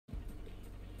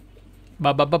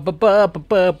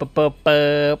Alright,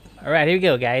 here we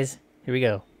go, guys. Here we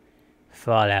go.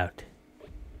 Fallout.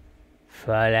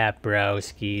 Fallout,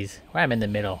 broskies. I'm in the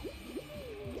middle.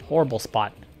 Horrible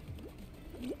spot.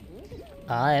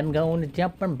 I'm going to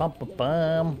jump and bump a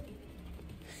bum.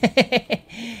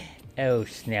 Oh,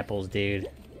 Snapples, dude.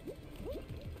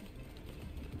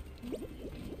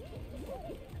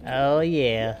 Oh,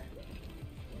 yeah.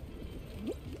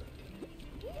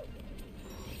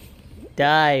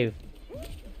 Dive.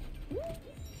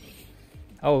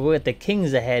 Oh, we're at the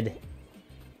kings ahead.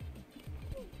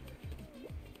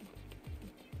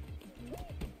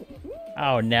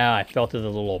 Oh, no, I fell through the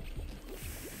little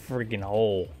freaking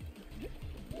hole.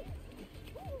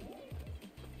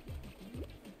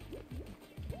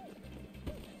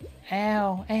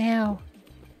 Ow, ow.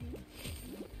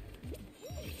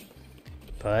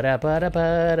 Dive.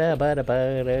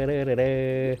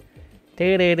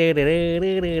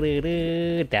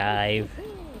 Dive.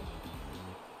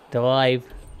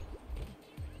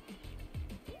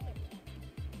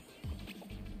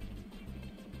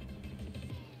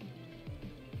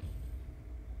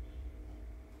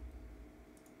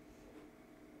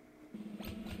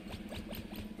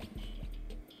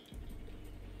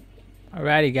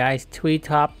 Alrighty, guys.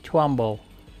 Tweetop Twumble.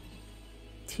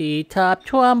 T-top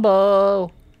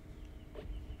Twumble.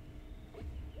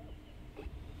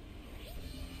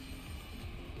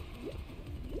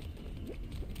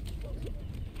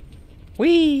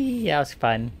 Whee! That was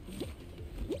fun.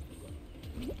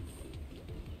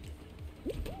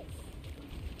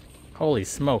 Holy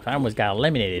smoke, I almost got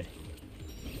eliminated.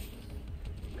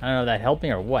 I don't know if that helped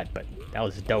me or what, but that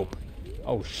was dope.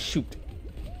 Oh, shoot.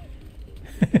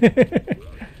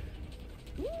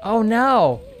 Oh,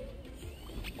 no!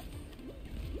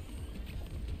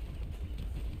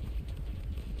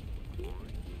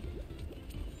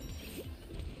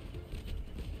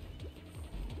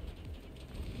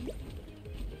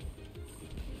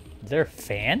 Is there a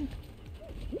fan?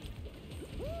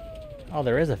 Oh,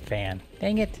 there is a fan.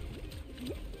 Dang it.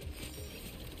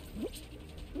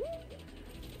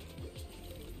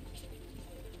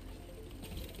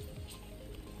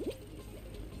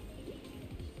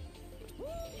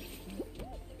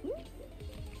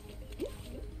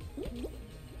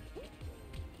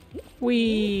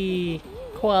 We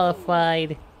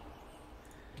qualified.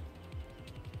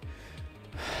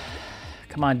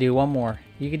 Come on, dude, one more.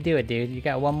 You can do it, dude. You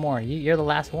got one more. You're the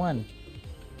last one.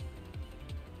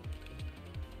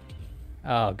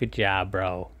 Oh, good job,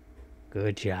 bro.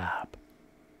 Good job.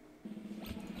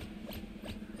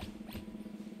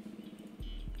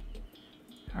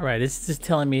 Alright, this is just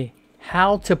telling me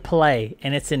how to play.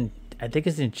 And it's in, I think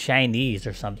it's in Chinese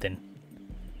or something.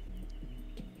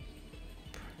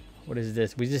 What is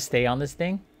this? We just stay on this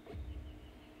thing?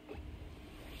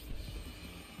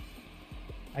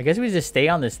 I guess we just stay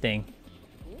on this thing.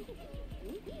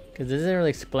 Because it doesn't really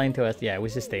explain to us. Yeah, we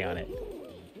just stay on it.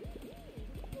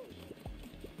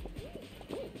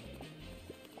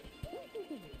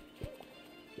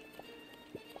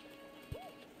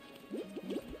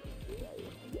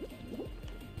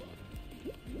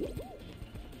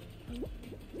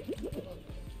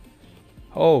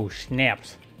 Oh,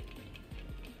 snaps.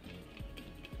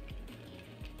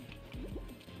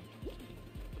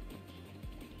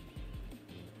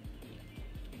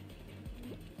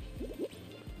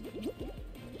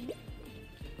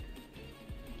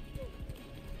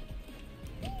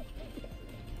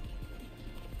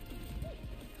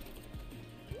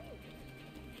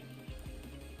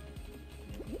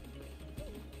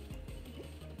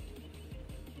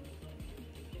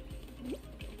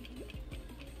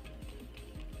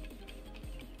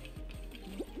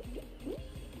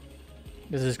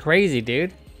 This is crazy,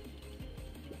 dude.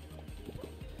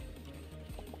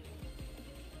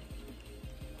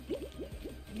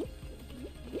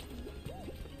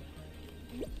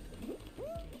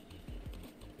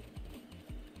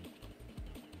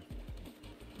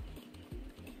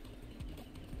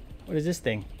 What is this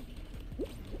thing?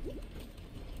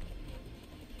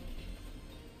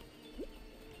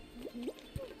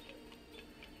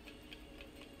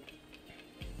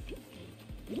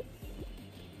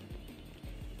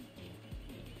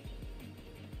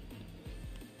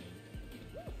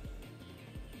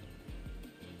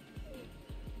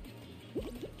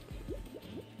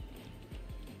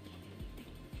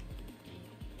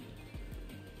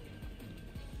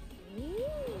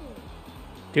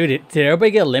 Dude, did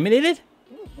everybody get eliminated?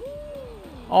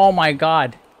 Oh my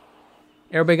god.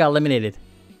 Everybody got eliminated.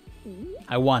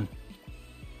 I won.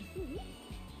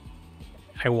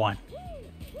 I won.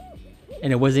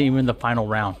 And it wasn't even the final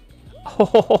round.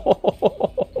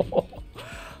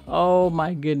 Oh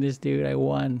my goodness, dude, I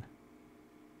won.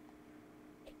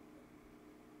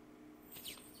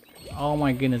 Oh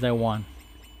my goodness, I won.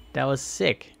 That was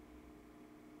sick.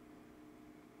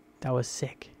 That was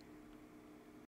sick.